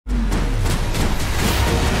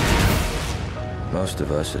Most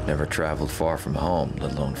of us had never traveled far from home,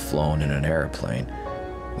 let alone flown in an airplane.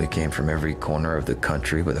 We came from every corner of the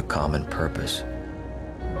country with a common purpose: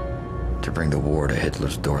 to bring the war to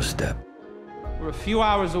Hitler's doorstep. We're a few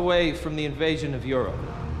hours away from the invasion of Europe.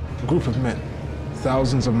 A group of men,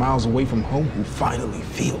 thousands of miles away from home, who finally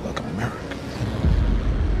feel like America.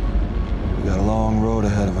 We got a long road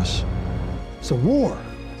ahead of us. It's a war.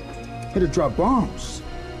 Here to drop bombs.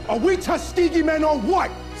 Are we Tuskegee men or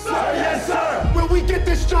what? Sir, yes, sir! Will we get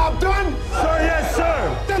this job done? Sir, yes,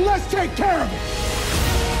 sir! Then let's take care of it!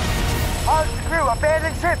 All crew,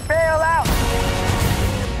 abandon ship, bail out!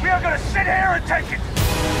 We are gonna sit here and take it!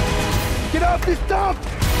 Get off this dump!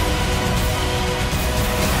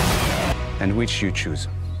 And which you choose?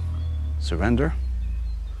 Surrender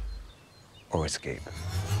or escape?